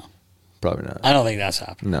 No. Probably not. I don't think that's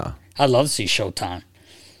happening. No. I'd love to see Showtime.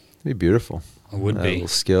 It'd be beautiful. It would be. A little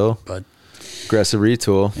skill. But aggressive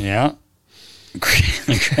retool. Yeah.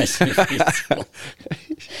 Aggressive retool.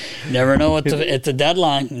 Never know it's a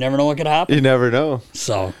deadline. You never know what could happen. You never know.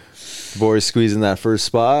 So boys squeezing that first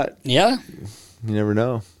spot. Yeah. You never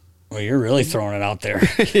know. Well, you're really throwing it out there.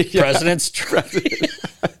 President's Trophy.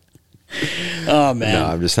 Oh, man. No,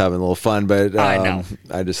 I'm just having a little fun, but I know.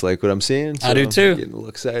 I just like what I'm seeing. So I do too. I'm getting a little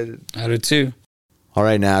excited. I do too. All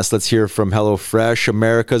right, Nas, let's hear from HelloFresh,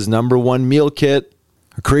 America's #1 meal kit.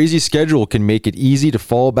 A crazy schedule can make it easy to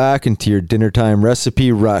fall back into your dinner time recipe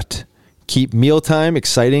rut. Keep mealtime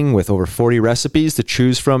exciting with over 40 recipes to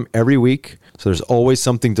choose from every week, so there's always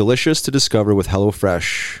something delicious to discover with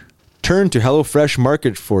HelloFresh. Turn to HelloFresh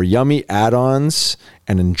Market for yummy add-ons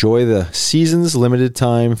and enjoy the season's limited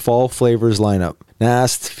time fall flavors lineup.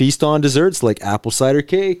 Nast, feast on desserts like apple cider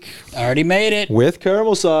cake. I already made it. With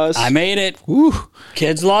caramel sauce. I made it. Woo.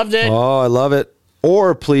 Kids loved it. Oh, I love it.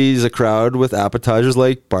 Or please a crowd with appetizers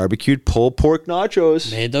like barbecued pulled pork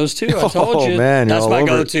nachos. Made those too. I told you. Man, that's my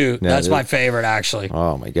go-to. Yeah, that's my favorite, actually.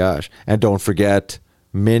 Oh my gosh! And don't forget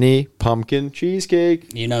mini pumpkin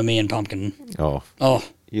cheesecake. You know me and pumpkin. Oh,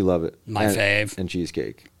 you love it. My fave. And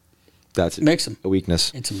cheesecake. That's mix them. A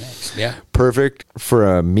weakness. It's a mix. Yeah. Perfect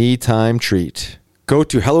for a me time treat. Go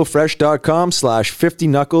to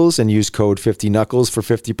HelloFresh.com/50knuckles and use code 50knuckles for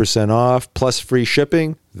 50% off plus free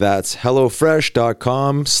shipping. That's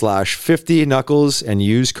HelloFresh.com/50knuckles and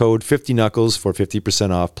use code 50knuckles for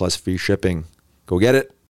 50% off plus free shipping. Go get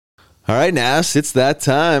it. All right, Nas, it's that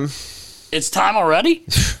time. It's time already?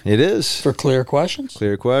 It is. For Clear Questions.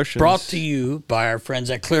 Clear Questions. Brought to you by our friends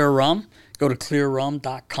at Clear Rum. Go to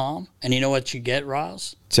clearrum.com. And you know what you get,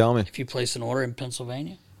 Riles? Tell me. If you place an order in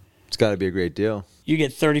Pennsylvania? It's got to be a great deal. You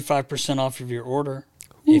get 35% off of your order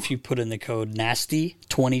if you put in the code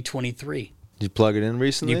NASTY2023. Did you plug it in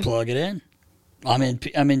recently? You plug it in. I'm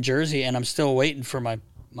in Jersey, and I'm still waiting for my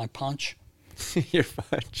punch. Your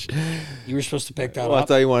punch. You were supposed to pick that up. I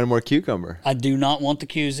thought you wanted more cucumber. I do not want the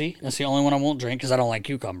QZ. That's the only one I won't drink because I don't like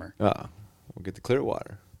cucumber. Oh, we'll get the clear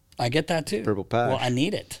water. I get that too. Purple Pash. Well, I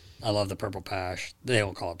need it. I love the Purple Pash. They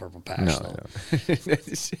don't call it Purple Pash. No.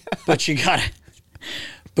 But you got it.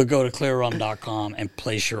 But go to clearrum.com and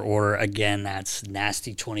place your order. Again, that's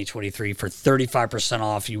NASTY2023 for 35%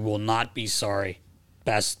 off. You will not be sorry.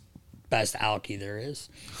 Best alky there is.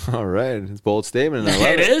 All right. It's a bold statement. I love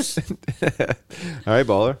it. It is. All right,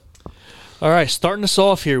 baller. All right, starting us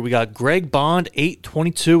off here, we got Greg Bond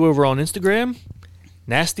 822 over on Instagram.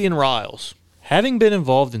 Nasty and Riles. Having been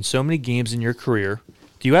involved in so many games in your career,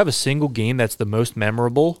 do you have a single game that's the most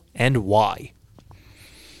memorable and why?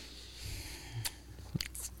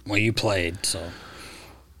 Well, you played, so.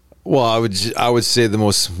 Well, I would say the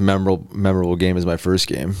most memorable game is my first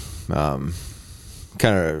game. Kind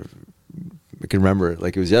of, I can remember it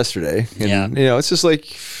like it was yesterday. And, you know, it's just like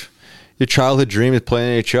your childhood dream is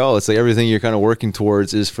playing NHL. It's like everything you're kind of working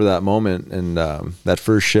towards is for that moment. And that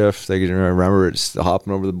first shift, I can remember it, just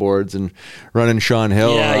hopping over the boards and running Sean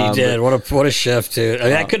Hill. Yeah, you did. What a shift, dude. I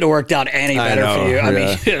mean, that couldn't have worked out any better for you. I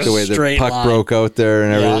mean, the way the puck line. broke out there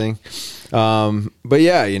and everything. But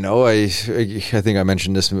yeah, you know, I think I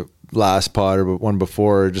mentioned this last pod or one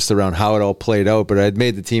before, just around how it all played out. But I had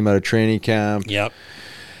made the team out of training camp. Yep.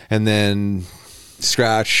 And then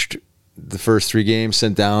scratched the first 3 games,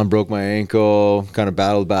 sent down, broke my ankle, kind of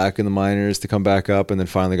battled back in the minors to come back up, and then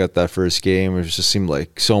finally got that first game. It just seemed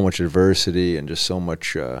like so much adversity and just so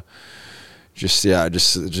much,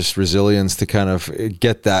 just resilience to kind of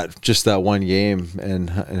get that one game and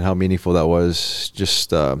how meaningful that was.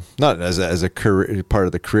 Just not as a career, part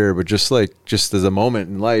of the career, but just as a moment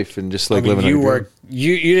in life and just like living.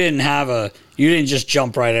 You didn't just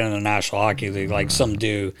jump right into the National Hockey League like some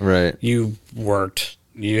do. Right. You worked.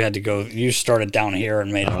 You had to go. You started down here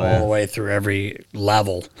and made it all the way through every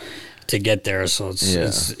level to get there. So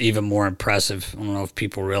it's even more impressive. I don't know if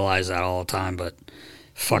people realize that all the time, but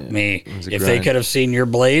fuck me, if they could have seen your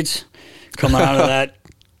blades coming out of that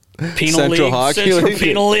Central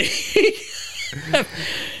Penal League.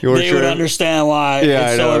 They would understand why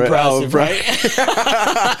it's so impressive, right?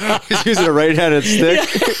 He's using a right-handed stick.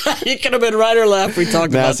 You could have been right or left. We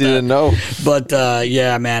talked about that. Didn't know. But,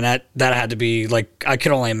 yeah, man, that had to be, like, I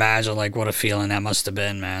could only imagine, like, what a feeling that must have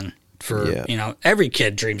been, man. For, you know, every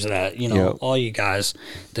kid dreams of that. You know, all you guys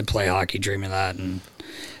that play hockey dream of that. And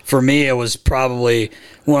for me, it was probably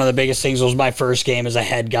one of the biggest things was my first game as a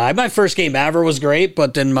head guy. My first game ever was great,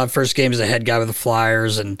 but then my first game as a head guy with the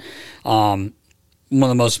Flyers and one of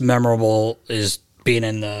the most memorable is being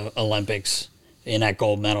in the Olympics in that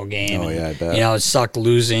gold medal game. Oh, and, yeah, I bet. You know, it sucked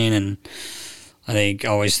losing, and I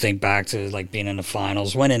always think back to like being in the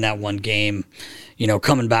finals, winning that one game, you know,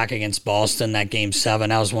 coming back against Boston, that game 7,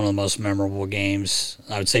 that was one of the most memorable games.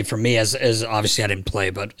 I would say for me, as obviously I didn't play,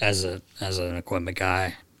 but as an equipment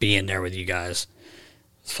guy, being there with you guys,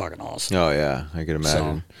 it's fucking awesome. Oh yeah, I can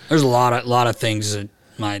imagine. So, there's a lot of things that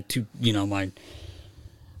my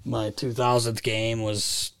 2000th game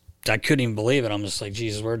was, I couldn't even believe it. I'm just like,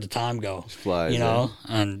 Jesus, where'd the time go? It flies, you know,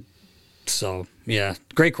 and so yeah,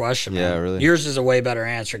 great question. Yeah, man. really. Yours is a way better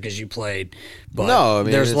answer because you played. But no, I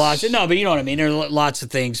mean, there's lots. No, but you know what I mean. There's lots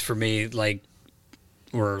of things for me like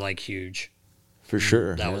were like huge. For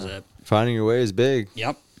sure. That was it. Finding your way is big.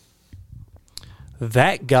 Yep.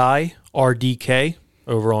 That guy, RDK,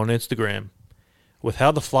 over on Instagram. With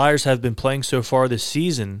how the Flyers have been playing so far this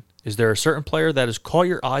season, is there a certain player that has caught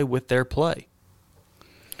your eye with their play?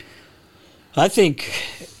 I think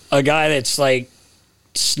a guy that's like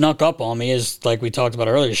snuck up on me is, like we talked about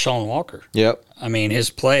earlier, Sean Walker. Yep. I mean, his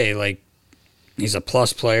play, like, he's a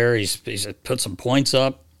plus player. He's put some points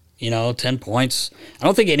up, 10 points. I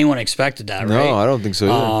don't think anyone expected that, right? No, I don't think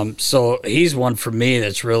so either. So he's one for me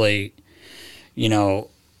that's really,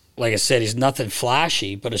 like I said, he's nothing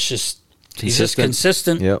flashy, but it's just he's just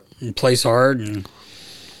consistent. Yep. And plays hard, and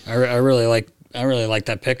I really like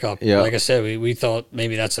that pickup. Yep. Like I said, we thought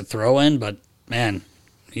maybe that's a throw in, but man,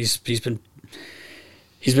 he's been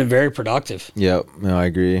very productive. Yep, no, I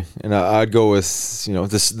agree, and I'd go with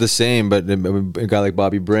the same, but a guy like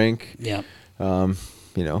Bobby Brink. Yeah.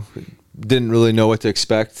 Didn't really know what to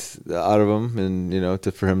expect out of him, and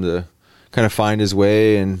for him to kind of find his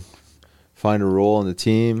way and find a role in the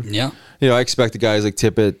team. Yeah. I expect the guys like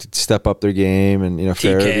Tippett to step up their game, and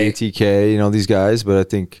Farabee, TK, these guys, but I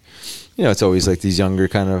think it's always like these younger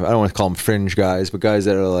kind of, I don't want to call them fringe guys, but guys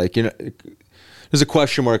that are like there's a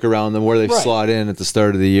question mark around them where they slot in at the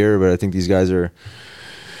start of the year, but I think these guys are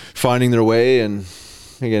finding their way, and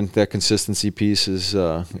again, that consistency piece is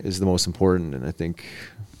the most important, and I think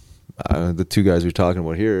the two guys we're talking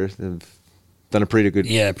about here have done a pretty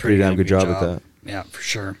damn good job at that. Yeah, for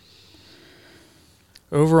sure.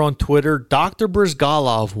 Over on Twitter, Dr.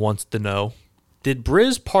 Brizgalov wants to know, did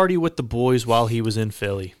Briz party with the boys while he was in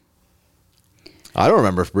Philly? I don't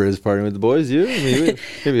remember if Briz partying with the boys. You?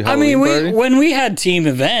 Maybe when we had team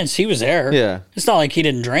events, he was there. Yeah. It's not like he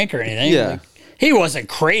didn't drink or anything. Yeah. Like, he wasn't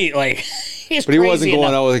crazy. Like, but he wasn't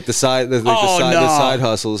going out with like the side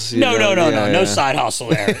hustles. No side hustle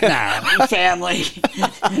there. Nah, family.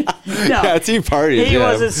 No. Yeah, team parties. He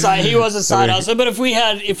wasn't side hustle. But if we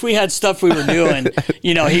had stuff we were doing,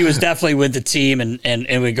 he was definitely with the team,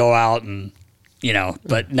 and we'd go out and.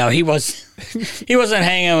 But no, he wasn't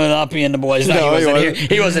hanging with Uppy and the boys. No, he wasn't here.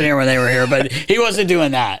 He wasn't here when they were here, but he wasn't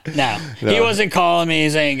doing that. No. He wasn't calling me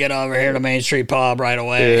saying, get over here to Main Street Pub right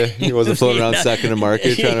away. Yeah, he wasn't floating around Second and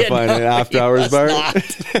Market trying to find an after-hours bar.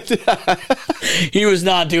 He was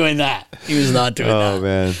not doing that. Oh,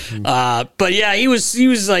 man. But yeah, he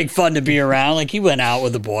was like fun to be around. Like he went out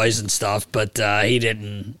with the boys and stuff, but he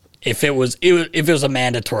didn't. If it was a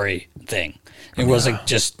mandatory thing. It wasn't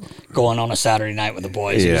just going on a Saturday night with the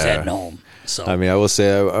boys. He was heading home. So I mean, I will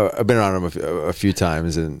say I've been around him a few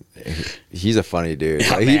times, and he's a funny dude.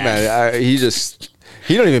 Yeah, he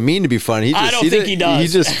don't even mean to be funny. I don't think he does. He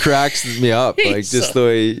just cracks me up, like just the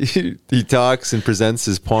way he talks and presents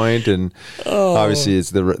his point, and obviously it's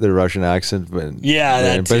the Russian accent, but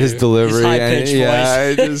but his delivery, his high-pitched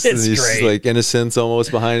voice. He's great. like innocence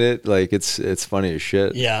almost behind it. Like it's funny as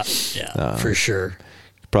shit. Yeah, for sure.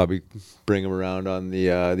 Probably bring him around on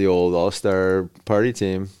the old All-Star party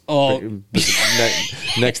team. Oh,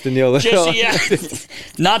 next to Neil Little.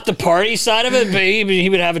 Not the party side of it, but he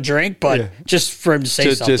would have a drink, but just for him to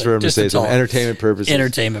say something. Just for him to say something. Entertainment purposes.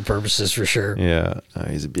 Entertainment purposes, for sure. Yeah,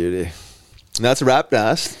 he's a beauty. And that's a wrap,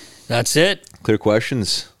 Nast. That's it. Clear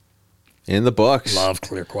questions in the books. Love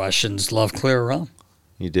clear questions. Love clear rum.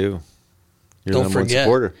 You do. You're Don't the number one forget.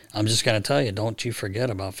 supporter. I'm just going to tell you, don't you forget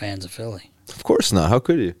about fans of Philly. Of course not. How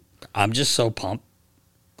could you? I'm just so pumped.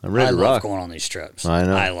 I'm ready to rock. I love going on these trips. I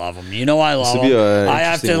know. I love them. I love them. I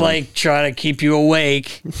have to try to keep you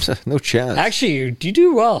awake. No chance. Actually, you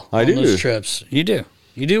do well on do. those trips. You do.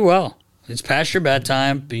 You do well. It's past your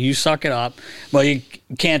bedtime, but you suck it up. But you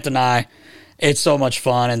can't deny it's so much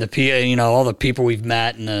fun, and all the people we've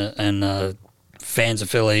met and fans of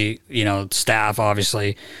Philly, staff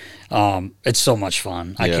obviously. It's so much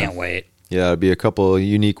fun. I can't wait. Yeah, it'll be a couple of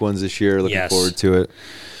unique ones this year. Looking forward to it.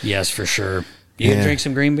 Yes, for sure. You can drink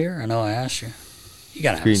some green beer? I know I asked you. You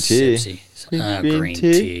got to have green tea. Green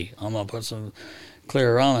tea. I'm going to put some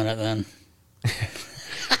clear rum in it then.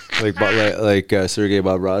 like Sergei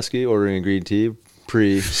Bobrovsky ordering a green tea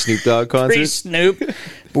pre-Snoop Dogg concert. Pre-Snoop.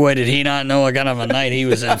 Boy, did he not know what kind of a night he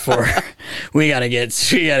was in for. We gotta get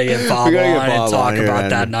Bob on and talk about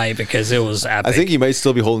that night because it was epic. I think he might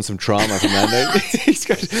still be holding some trauma from that night. he's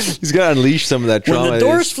got to unleash some of that trauma. When the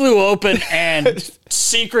doors flew open and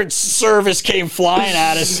Secret Service came flying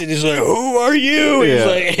at us, and he's like, "Who are you?" And he's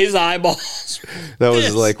like, his eyeballs. That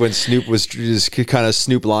was like when Snoop was just kind of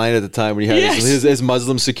Snoop Lion at the time when he had his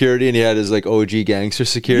Muslim security and he had his like OG gangster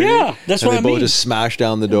security. Yeah, that's what I mean. They both just smashed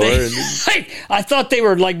down the door. I thought they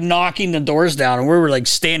were like knocking the doors down, and we were like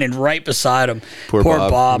standing right beside him. Poor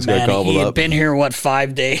Bob, man. He had been here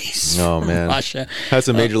 5 days? Oh man, Russia. That's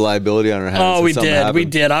a major liability on our hands. Oh, we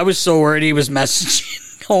did. I was so worried he was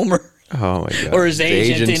messaging Homer. Oh my god! Or his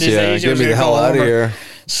agent, and his agent get me the hell out of here.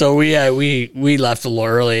 So we left a little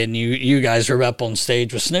early, and you guys were up on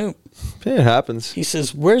stage with Snoop. Yeah, it happens. He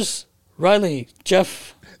says, "Where's Riley,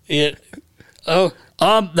 Jeff?" That's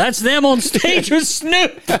them on stage with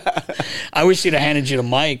Snoop. I wish he'd have handed you the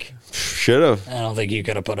mic. Should have. I don't think you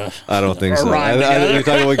could have put a. I don't think so. You're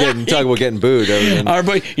talking about getting booed. Our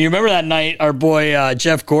boy, you remember that night? Our boy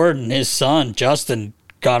Jeff Gordon, his son Justin,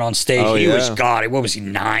 got on stage. Oh, he was what was he,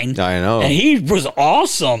 9? I know. And he was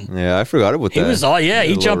awesome. Yeah, I forgot about that. He was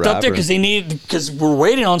he jumped up there because we're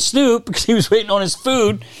waiting on Snoop because he was waiting on his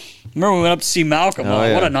food. Remember we went up to see Malcolm.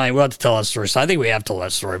 What a night. We'll have to tell that story. So I think we have told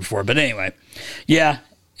that story before. But anyway, yeah.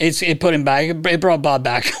 It put him back. It brought Bob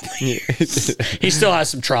back. He still has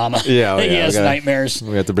some trauma. Yeah, he has nightmares.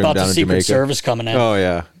 We have to bring him down the to Jamaica. Secret Service coming in. Oh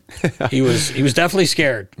yeah, he was definitely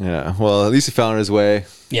scared. Yeah, well, at least he found his way.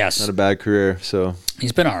 Yes, not a bad career. So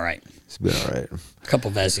he's been all right. A couple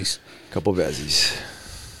Vezzies.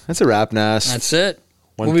 That's a wrap, Nast. That's it.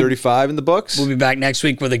 135 in the books. We'll be back next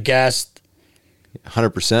week with a guest.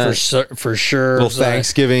 100% for sure. Little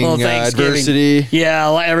Thanksgiving adversity.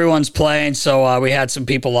 Yeah, everyone's playing, so we had some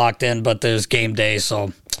people locked in, but there's game day,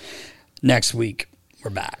 so next week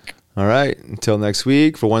we're back. All right, until next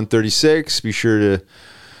week for 136. Be sure to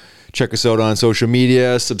check us out on social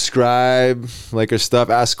media, subscribe, like our stuff,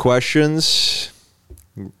 ask questions.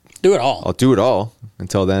 Do it all. I'll do it all.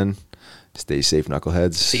 Until then, stay safe,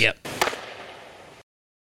 knuckleheads. See ya.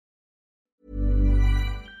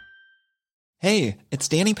 Hey, it's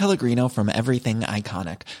Danny Pellegrino from Everything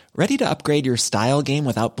Iconic. Ready to upgrade your style game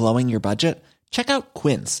without blowing your budget? Check out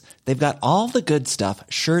Quince. They've got all the good stuff,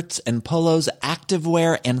 shirts and polos,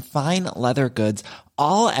 activewear, and fine leather goods,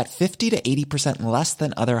 all at 50 to 80% less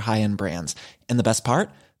than other high-end brands. And the best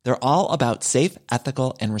part? They're all about safe,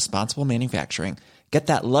 ethical, and responsible manufacturing. Get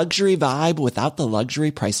that luxury vibe without the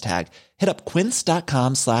luxury price tag. Hit up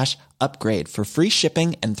quince.com/upgrade for free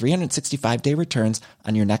shipping and 365-day returns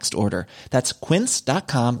on your next order. That's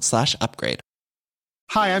quince.com/upgrade.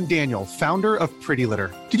 Hi, I'm Daniel, founder of Pretty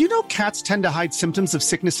Litter. Did you know cats tend to hide symptoms of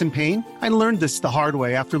sickness and pain? I learned this the hard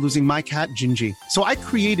way after losing my cat, Gingy. So I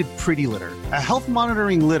created Pretty Litter, a health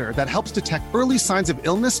monitoring litter that helps detect early signs of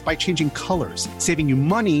illness by changing colors, saving you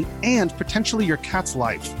money and potentially your cat's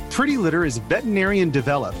life. Pretty Litter is veterinarian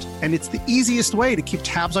developed, and it's the easiest way to keep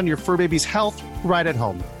tabs on your fur baby's health right at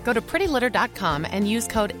home. Go to prettylitter.com and use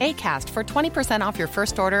code ACAST for 20% off your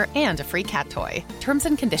first order and a free cat toy. Terms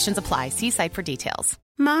and conditions apply. See site for details.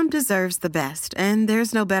 Mom deserves the best, and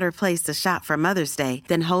there's no better place to shop for Mother's Day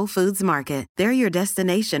than Whole Foods Market. They're your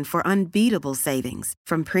destination for unbeatable savings,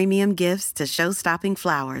 from premium gifts to show-stopping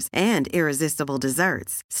flowers and irresistible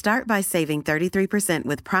desserts. Start by saving 33%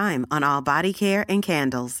 with Prime on all body care and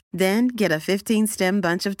candles. Then get a 15-stem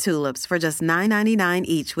bunch of tulips for just $9.99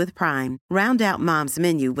 each with Prime. Round out Mom's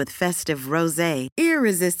menu with festive rosé,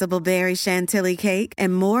 irresistible berry chantilly cake,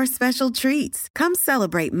 and more special treats. Come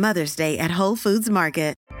celebrate Mother's Day at Whole Foods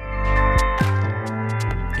Market.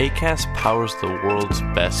 Acast powers the world's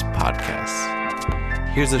best podcasts.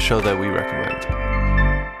 Here's a show that we recommend.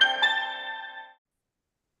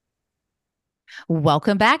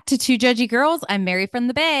 Welcome back to Two Judgy Girls. I'm Mary from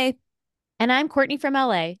the Bay. And I'm Courtney from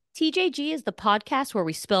LA. TJG is the podcast where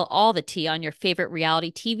we spill all the tea on your favorite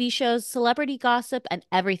reality TV shows, celebrity gossip, and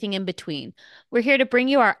everything in between. We're here to bring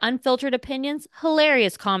you our unfiltered opinions,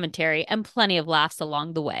 hilarious commentary, and plenty of laughs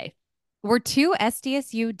along the way. We're two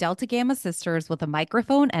SDSU Delta Gamma sisters with a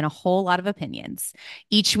microphone and a whole lot of opinions.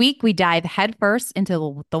 Each week, we dive headfirst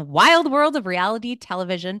into the wild world of reality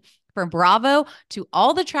television, from Bravo to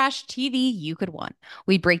all the trash TV you could want.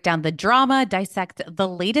 We break down the drama, dissect the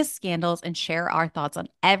latest scandals, and share our thoughts on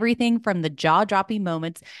everything from the jaw-dropping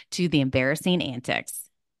moments to the embarrassing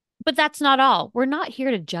antics. But that's not all. We're not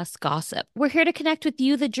here to just gossip. We're here to connect with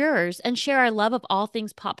you, the jurors, and share our love of all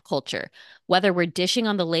things pop culture. Whether we're dishing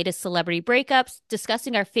on the latest celebrity breakups,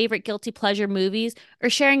 discussing our favorite guilty pleasure movies, or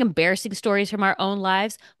sharing embarrassing stories from our own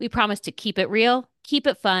lives, we promise to keep it real, keep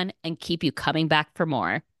it fun, and keep you coming back for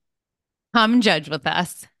more. Come judge with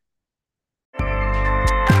us.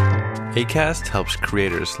 Acast helps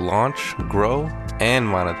creators launch, grow, and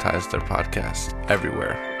monetize their podcasts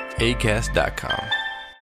everywhere. Acast.com.